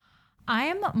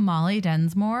I'm Molly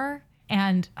Densmore,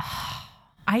 and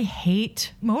I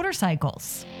hate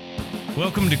motorcycles.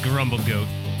 Welcome to Grumble Goat.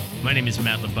 My name is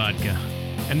Matt Labodka,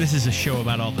 and this is a show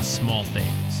about all the small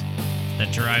things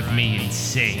that drive me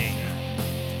insane.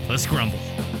 Let's grumble.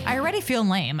 I already feel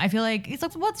lame. I feel like, he's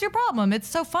like, what's your problem? It's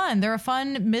so fun. They're a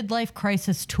fun midlife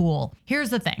crisis tool. Here's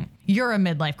the thing. You're a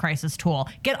midlife crisis tool.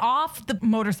 Get off the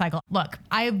motorcycle. Look,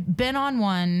 I've been on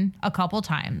one a couple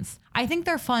times. I think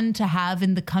they're fun to have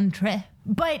in the country.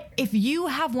 But if you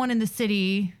have one in the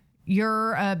city,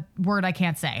 you're a word I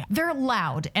can't say. They're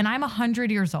loud, and I'm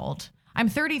 100 years old. I'm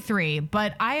 33,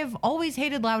 but I've always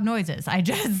hated loud noises.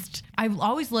 I've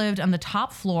always lived on the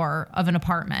top floor of an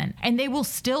apartment, and they will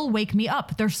still wake me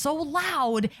up. They're so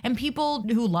loud, and people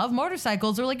who love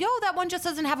motorcycles are like, yo, that one just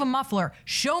doesn't have a muffler.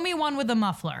 Show me one with a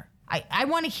muffler. I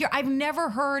want to hear. I've never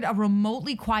heard a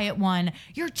remotely quiet one.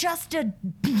 You're just a.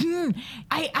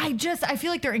 I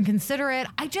feel like they're inconsiderate.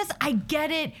 I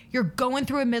get it. You're going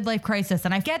through a midlife crisis,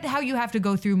 and I get how you have to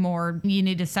go through more. You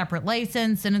need a separate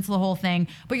license, and it's the whole thing.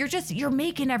 But you're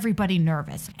making everybody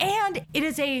nervous, and it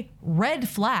is a red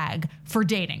flag for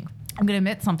dating. I'm going to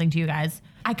admit something to you guys.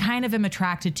 I kind of am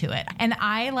attracted to it. And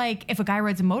I like if a guy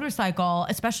rides a motorcycle,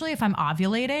 especially if I'm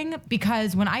ovulating,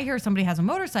 because when I hear somebody has a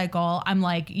motorcycle, I'm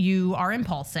like, you are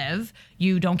impulsive.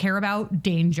 You don't care about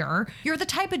danger. You're the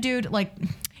type of dude, like,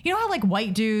 you know how like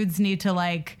white dudes need to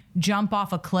like jump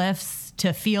off of cliffs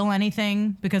to feel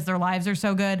anything because their lives are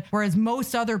so good. Whereas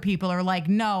most other people are like,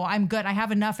 no, I'm good. I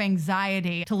have enough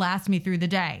anxiety to last me through the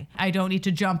day. I don't need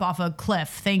to jump off a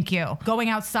cliff. Thank you. Going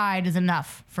outside is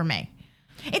enough for me.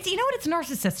 It's, you know what? It's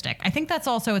narcissistic. I think that's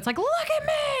also, it's like, look at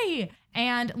me.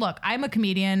 And look, I'm a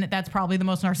comedian. That's probably the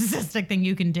most narcissistic thing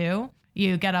you can do.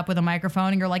 You get up with a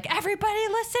microphone and you're like, everybody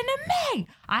listen to me.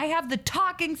 I have the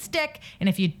talking stick. And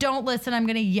if you don't listen, I'm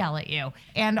going to yell at you.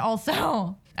 And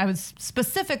also, I was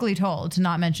specifically told to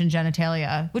not mention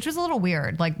genitalia, which was a little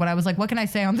weird. Like when I was like, what can I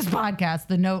say on this podcast?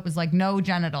 The note was like, no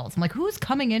genitals. I'm like, who's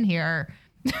coming in here?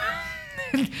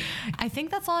 I think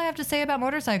that's all I have to say about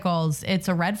motorcycles. It's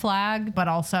a red flag, but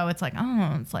also it's like,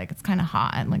 oh, it's kind of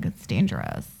hot. Like it's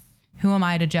dangerous. Who am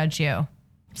I to judge you?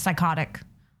 Psychotic.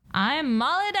 I'm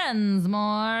Molly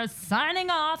Densmore signing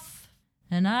off,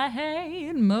 and I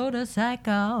hate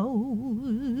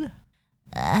motorcycles.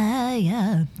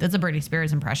 Yeah. That's a Britney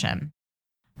Spears impression.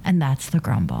 And that's the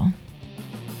grumble.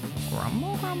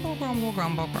 Grumble, grumble, grumble,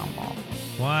 grumble, grumble.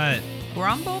 What?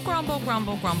 Grumble, grumble,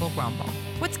 grumble, grumble, grumble.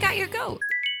 What's got your goat?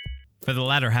 For the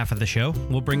latter half of the show,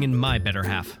 we'll bring in my better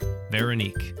half,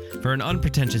 Veronique, for an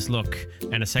unpretentious look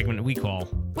and a segment we call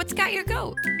What's got your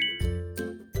goat?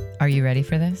 Are you ready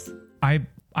for this?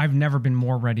 I've never been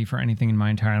more ready for anything in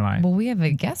my entire life. Well, we have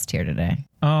a guest here today.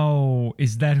 Oh,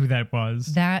 is that who that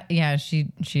was? Yeah,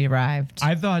 she arrived.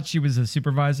 I thought she was a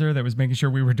supervisor that was making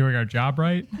sure we were doing our job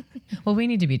right. Well, we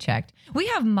need to be checked. We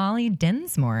have Molly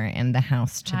Densmore in the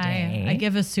house today. I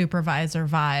give a supervisor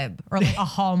vibe or like a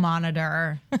hall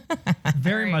monitor.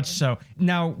 Very much so.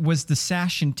 Now, was the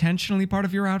sash intentionally part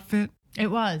of your outfit?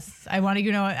 It was. I wanted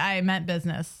you to know I meant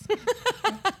business.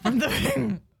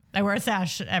 I wear a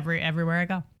sash everywhere I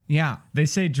go. Yeah. They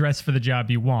say dress for the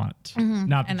job you want,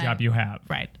 not the job you have.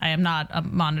 Right. I am not a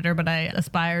monitor, but I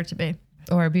aspire to be.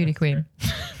 Or a beauty queen.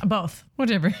 Both.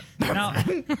 Whatever. Now,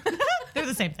 They're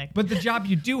the same thing. but the job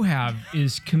you do have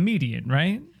is comedian,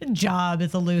 right? Job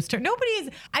is a loose term.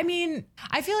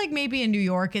 I feel like maybe in New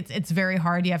York, it's very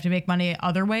hard. You have to make money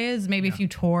other ways. Maybe if you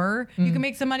tour, you can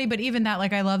make some money. But even that,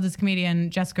 like I love this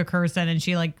comedian, Jessica Curson, and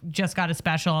she like just got a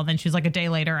special. And then she's like a day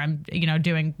later, I'm,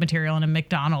 doing material in a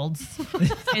McDonald's.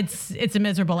 It's a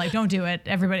miserable, like don't do it.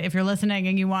 Everybody, if you're listening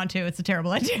and you want to, it's a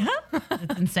terrible idea.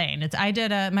 It's insane.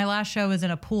 My last show was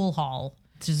in a pool hall,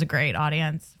 which is a great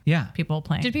audience. Yeah. People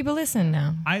playing. Did people listen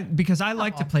now? Because I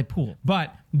like to play pool.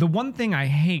 But the one thing I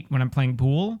hate when I'm playing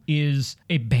pool is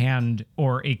a band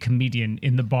or a comedian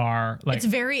in the bar. Like, it's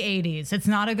very 80s. It's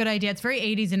not a good idea. It's very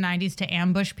 80s and 90s to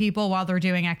ambush people while they're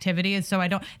doing activities. So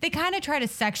they kind of try to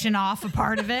section off a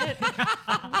part of it.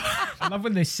 I love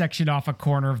when they section off a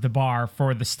corner of the bar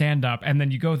for the stand-up, and then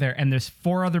you go there, and there's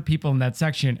 4 other people in that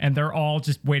section, and they're all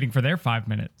just waiting for their 5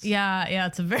 minutes. Yeah,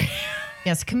 it's a very...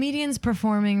 Yes, comedians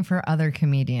performing for other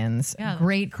comedians. Yeah.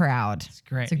 Great crowd. It's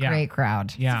great. It's a great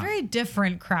crowd. Yeah. It's a very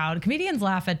different crowd. Comedians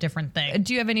laugh at different things.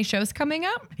 Do you have any shows coming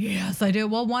up? Yes, I do.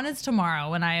 Well, one is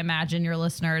tomorrow, and I imagine your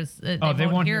listeners, they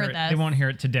won't hear it. this. They won't hear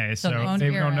it today, so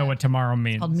they don't know what tomorrow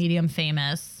means. It's called Medium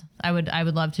Famous. I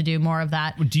would love to do more of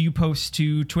that. Do you post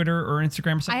to Twitter or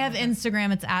Instagram? Or something? I have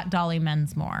Instagram. It's at Dolly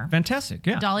Mensmore. Fantastic.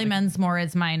 Yeah. Dolly Mensmore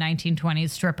is my 1920s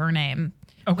stripper name.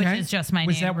 which is just my name.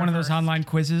 Was that one of those reversed. online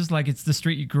quizzes? Like it's the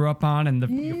street you grew up on and the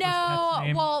your first No, pet's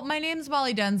name? well, my name's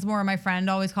Molly Densmore. My friend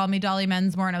always called me Dolly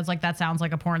Mensmore, and I was like, that sounds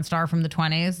like a porn star from the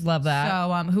 20s. Love that.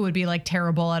 So, who would be like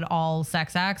terrible at all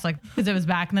sex acts, like because it was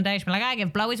back in the day. She'd be like, I give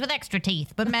blowies with extra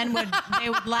teeth, but men would they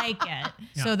would like it.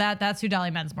 So that's who Dolly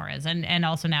Mensmore is, and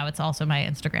also now it's also my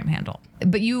Instagram handle.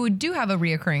 But you do have a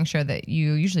reoccurring show that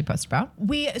you usually post about.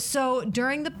 So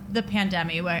during the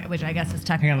pandemic, which I guess is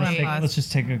Hang on, technically let's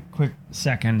just take a quick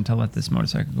second to let this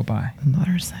motorcycle go by.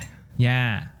 Motorcycle.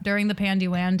 Yeah. during the Pandy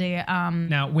Wandy.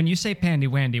 Now, when you say Pandy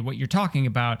Wandy, what you're talking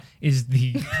about is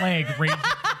the plague raging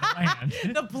through the land.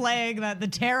 The plague, the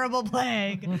terrible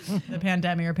plague, the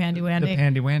pandemic or Pandy Wandy. The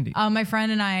Pandy Wandy. My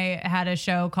friend and I had a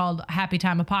show called Happy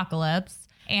Time Apocalypse.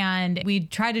 And we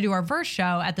tried to do our first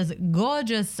show at this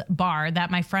gorgeous bar that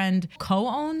my friend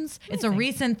co-owns. It's a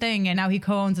recent thing, and now he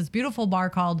co-owns this beautiful bar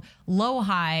called Low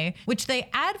High, which they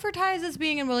advertise as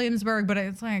being in Williamsburg, but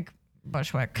it's like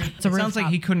Bushwick. It's a It sounds like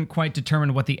rooftop. he couldn't quite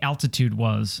determine what the altitude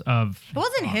was of. It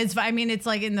wasn't his. I mean, it's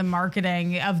like in the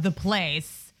marketing of the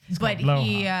place. But called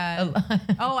he.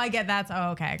 Oh, I get that.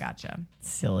 Oh, okay, I gotcha.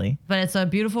 Silly. But it's a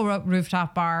beautiful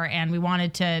rooftop bar, and we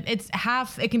wanted to. It's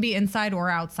half. It can be inside or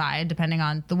outside, depending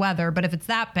on the weather. But if it's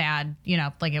that bad,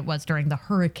 like it was during the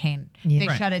hurricane, they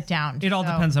Right. shut it down. It all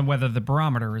So- depends on whether the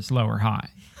barometer is low or high.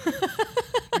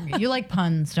 You like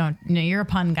puns, don't? You're a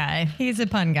pun guy. He's a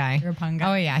pun guy. You're a pun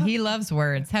guy. Oh yeah, he loves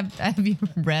words. Have you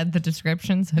read the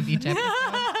descriptions of each episode?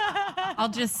 I'll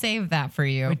just save that for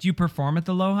you. But you perform at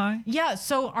the Low High? Yeah.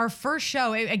 So our first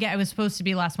show, it was supposed to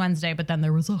be last Wednesday, but then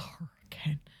there was a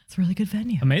hurricane. It's a really good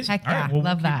venue. Amazing. Heck All right, yeah, well,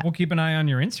 love that. We'll keep an eye on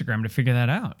your Instagram to figure that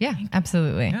out. Yeah,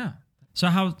 absolutely. Yeah. So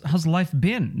how's life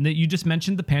been? You just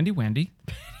mentioned the Pandy Wandy.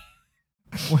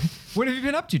 What have you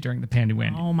been up to during the Pandy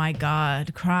Wandy? Oh my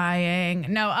God, crying.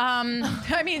 No,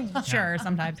 I mean, sure,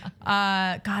 sometimes.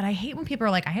 God, I hate when people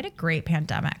are like, I had a great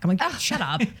pandemic. I'm like, shut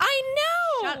up. I know.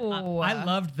 I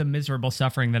loved the miserable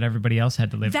suffering that everybody else had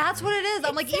to live That's what it is.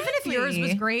 I'm like, even if yours was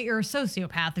Exactly. great, you're a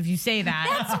sociopath if you say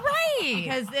that. That's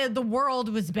right. Because the world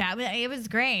was bad. It was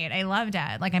great. I loved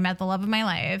it. Like I met the love of my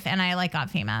life, and I got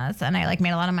famous, and I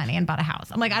made a lot of money and bought a house.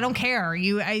 I'm like, I don't care.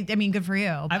 I mean, good for you.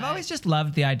 I've always just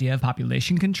loved the idea of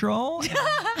population control.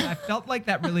 And I felt like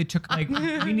that really took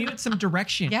we needed some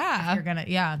direction. Yeah. You're gonna,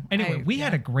 yeah. Anyway, we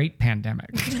had a great pandemic.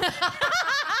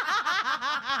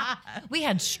 We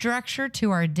had structure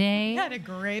to our day. had a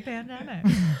great pandemic.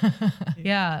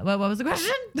 Yeah. What was the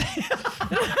question?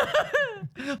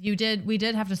 We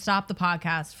did have to stop the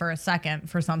podcast for a second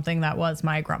for something that was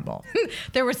my grumble.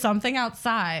 There was something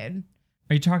outside.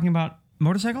 Are you talking about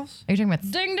motorcycles? Are you talking about?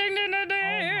 Ding ding ding ding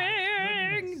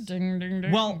ding. Ding ding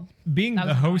ding. Well, being the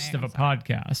was host annoying, of a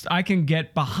podcast, I can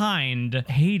get behind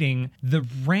hating the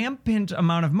rampant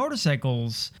amount of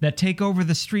motorcycles that take over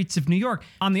the streets of New York.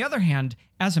 On the other hand,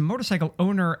 as a motorcycle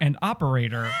owner and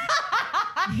operator,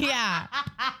 Yeah.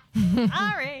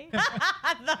 Sorry.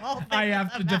 The whole thing I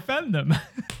have to defend them.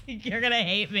 You're gonna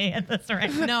hate me at this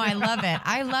rate. No, I love it.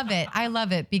 I love it. I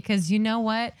love it because you know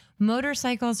what?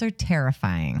 Motorcycles are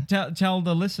terrifying. Tell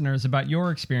the listeners about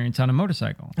your experience on a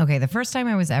motorcycle. Okay, the first time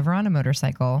I was ever on a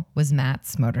motorcycle was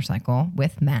Matt's motorcycle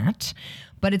with Matt,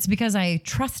 but it's because I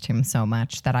trust him so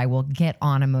much that I will get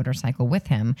on a motorcycle with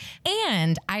him.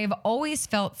 And I have always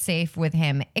felt safe with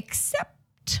him,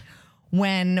 except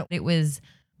when it was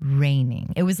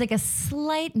raining. It was like a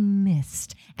slight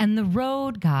mist and the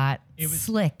road got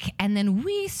slick and then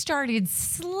we started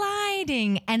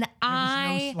sliding and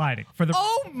No sliding. For the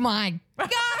oh my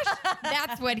gosh,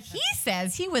 that's what he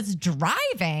says. He was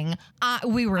driving.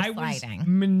 We were I was sliding.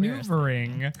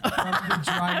 maneuvering from the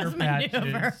dryer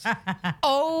patches.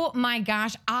 Oh my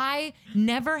gosh, I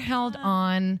never held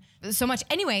on so much.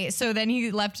 Anyway, so then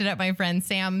he left it at my friend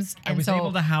Sam's. I And was so,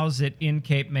 able to house it in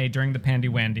Cape May during the Pandy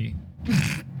Wandy.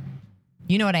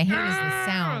 you know what I hate is the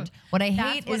sound. What I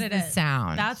hate is the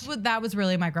sound. That was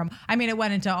really my grumble. I mean, it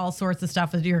went into all sorts of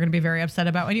stuff that you're going to be very upset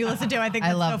about when you listen to. I think I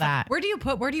that's love so fun. that. Where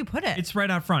do you put it? It's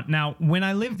right out front. Now, when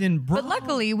I lived in But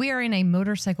luckily, we are in a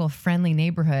motorcycle-friendly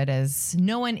neighborhood, as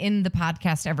no one in the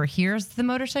podcast ever hears the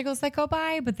motorcycles that go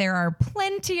by, but there are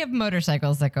plenty of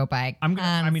motorcycles that go by. I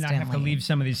have to constantly. leave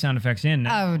some of these sound effects in.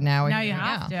 Oh, now you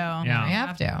have to. Yeah. Now you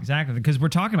have to. Exactly, because we're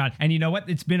talking about, and you know what?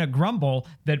 It's been a grumble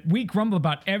that we grumble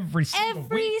about every single week.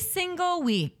 Every single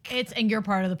week. And you're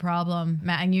part of the problem,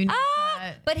 Matt. And you. Need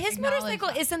to But his acknowledge motorcycle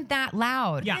that. isn't that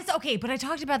loud. Yeah. It's okay, but I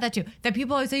talked about that too. That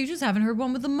people always say you just haven't heard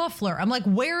one with a muffler. I'm like,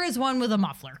 where is one with a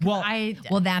muffler? 'Cause Well-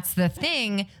 Well, that's the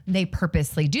thing. They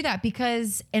purposely do that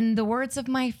because, in the words of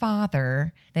my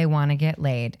father, they want to get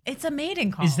laid. it's a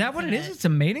mating call. Is that what it is? It's a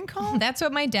mating call? That's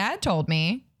what my dad told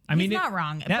me. I mean, He's not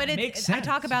wrong, that but makes I sense.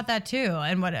 talk about that too,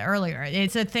 and what earlier.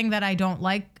 It's a thing that I don't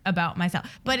like about myself,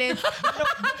 but it's.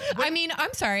 I mean,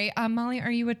 I'm sorry, Molly.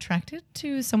 Are you attracted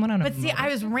to someone on a? But see, I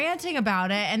was ranting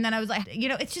about it, and then I was like,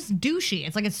 it's just douchey.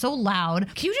 It's like it's so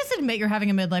loud. Can you just admit you're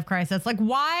having a midlife crisis? Like,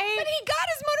 why? But he got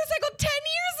his motorcycle 10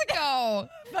 years ago.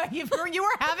 But you were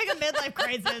having a midlife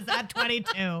crisis at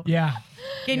 22. Yeah.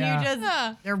 Can Yeah. you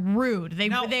just? They're rude.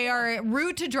 No. They are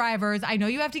rude to drivers. I know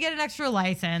you have to get an extra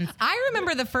license. I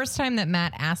remember the first time that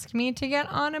Matt asked me to get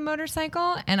on a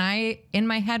motorcycle, and I, in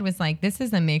my head, was like, this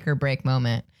is a make or break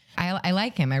moment. I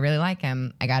like him. I really like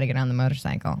him. I got to get on the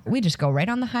motorcycle. We just go right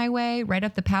on the highway, right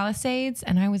up the Palisades.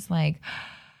 And I was like,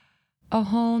 a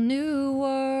whole new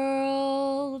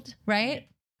world, right?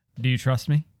 Do you trust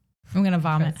me? I'm gonna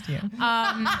vomit.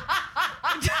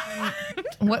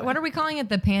 What are we calling it?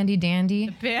 The Pandy Dandy?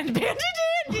 Bandy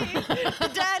dandy,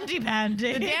 the dandy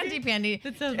pandy, The Dandy Pandy.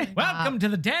 Welcome to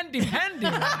the Dandy Pandy.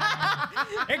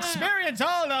 Experience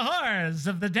all the horrors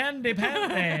of the Dandy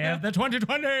Pandy of the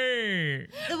 2020.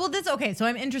 Well, okay. So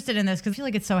I'm interested in this because I feel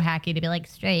like it's so hacky to be like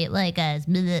straight like us.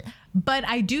 Bleh. But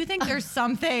I do think there's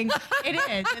something. It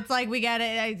is. It's like we get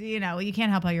it. You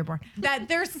can't help how you're born. That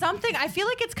there's something. I feel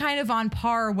like it's kind of on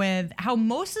par with how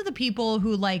most of the people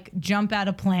who like jump out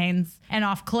of planes and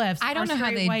off cliffs. I don't are know how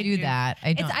straight they white do dudes. that.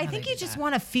 I think you just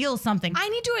want to feel something. I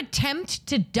need to attempt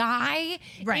to die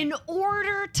Right. in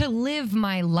order to live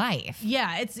my life.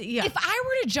 Yeah. If I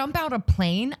were to jump out a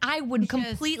plane, I would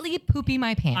completely poopy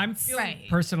my pants. I'm feeling Right.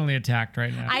 personally attacked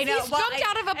right now. I know. He's jumped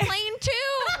out of a plane too.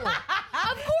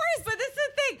 Of course, but this is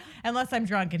the thing. Unless I'm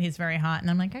drunk and he's very hot, and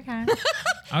I'm like, okay,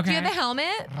 Okay. Do you have a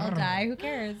helmet? I'll die. Who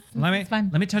cares? Let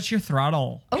me touch your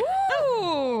throttle. Ooh.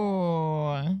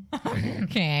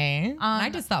 Okay. I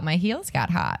just thought my heels got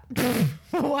hot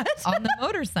What? on the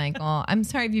motorcycle. I'm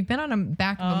sorry if you've been on the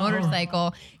back of a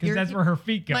motorcycle. Because that's where her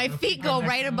feet go. My feet go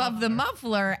right above the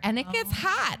muffler, and it gets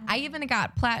hot. I even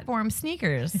got platform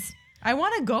sneakers. I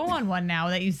want to go on one now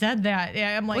that you said that.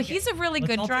 Yeah, I'm like, Well, he's a really Let's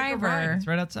good all take a ride. driver. It's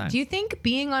right outside. Do you think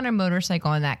being on a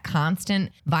motorcycle and that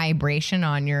constant vibration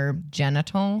on your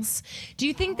genitals, do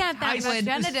you think that I would...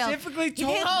 specifically told You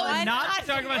know her what? not to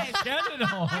talk about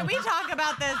genitals. Can we talk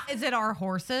about this? Is it our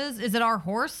horses? Is it our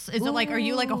horse? Is it like, are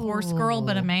you like a horse girl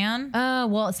but a man?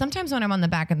 well, sometimes when I'm on the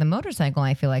back of the motorcycle,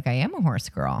 I feel like I am a horse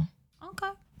girl. Okay.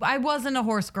 I wasn't a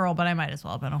horse girl, but I might as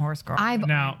well have been a horse girl. I've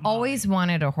Now, always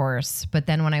wanted a horse, but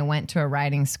then when I went to a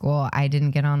riding school, I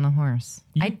didn't get on the horse.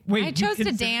 I chose to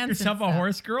considered dance. yourself and a stuff.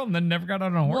 horse girl and then never got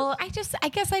on a horse? Well, I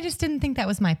guess I just didn't think that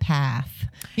was my path.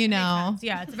 You know,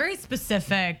 Yeah, it's a very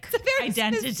specific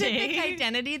identity. specific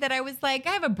identity that I was like,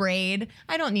 I have a braid.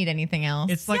 I don't need anything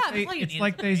else. it's like Yeah, that's all you it's need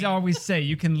like is they always say,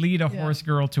 you can lead a horse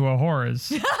girl to a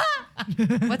horse.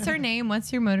 What's her name?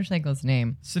 What's your motorcycle's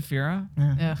name? Saphira?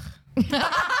 Ugh.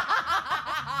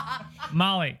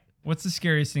 Molly, what's the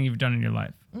scariest thing you've done in your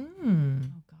life?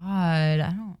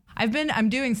 God, I'm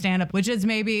doing stand up, which is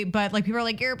maybe, but like people are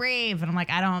like, you're brave. And I'm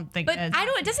like, I don't think But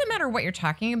it doesn't matter what you're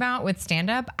talking about with stand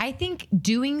up. I think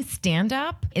doing stand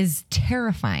up is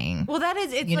terrifying. Well, that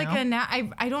is, it's You like know?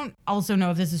 I don't also know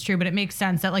if this is true, but it makes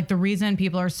sense that like the reason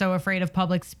people are so afraid of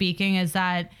public speaking is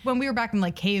that when we were back in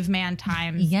like caveman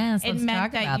times, Yes, it let's meant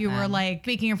talk that about you were that. like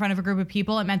speaking in front of a group of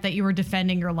people. It meant that you were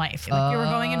defending your life. Like you were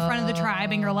going in front of the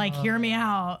tribe and you're like, hear me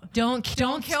out. Don't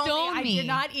Kill stone me. me. I did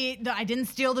not eat, I didn't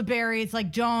steal the berries.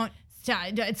 Like, don't.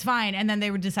 It's fine. And then they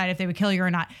would decide if they would kill you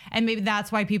or not. And maybe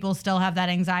that's why people still have that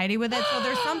anxiety with it. So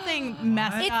there's something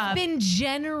messed up. It's been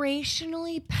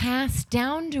generationally passed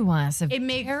down to us. It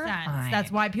makes sense.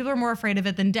 That's why people are more afraid of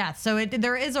it than death. So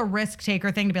there is a risk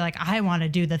taker thing to be like, I want to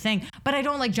do the thing, but I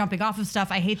don't like jumping off of stuff.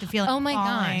 I hate the feeling. Oh my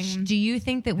gosh. Do you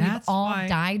think that we've That's all why-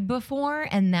 died before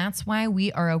and that's why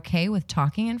we are okay with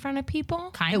talking in front of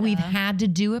people? Kinda. That we've had to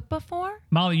do it before?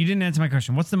 Molly, you didn't answer my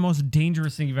question. What's the most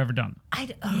dangerous thing you've ever done?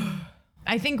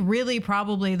 I think really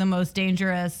probably the most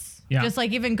dangerous. Yeah. Just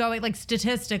like even going, like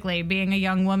statistically, being a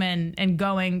young woman and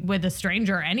going with a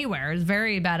stranger anywhere is a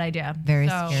very bad idea. Very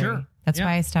So, scary. Sure. That's Yeah.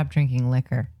 why I stopped drinking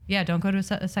liquor. Yeah, don't go to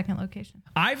a second location.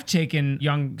 I've taken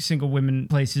young single women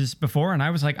places before, and I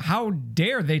was like, how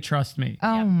dare they trust me?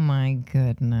 Oh my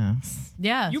goodness.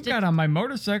 Yeah. You got on my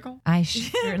motorcycle. I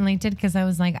certainly did because I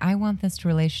was like, I want this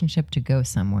relationship to go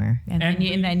somewhere. and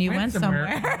then you went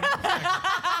somewhere.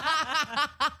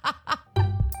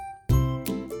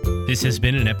 This has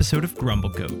been an episode of Grumble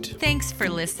Goat. Thanks for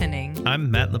listening. I'm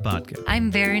Matt Labatka.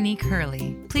 I'm Veronique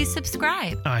Hurley. Please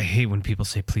subscribe. I hate when people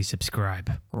say please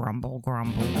subscribe. Grumble,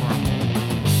 grumble, grumble.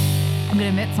 I'm going to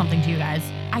admit something to you guys.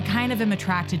 I kind of am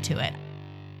attracted to it.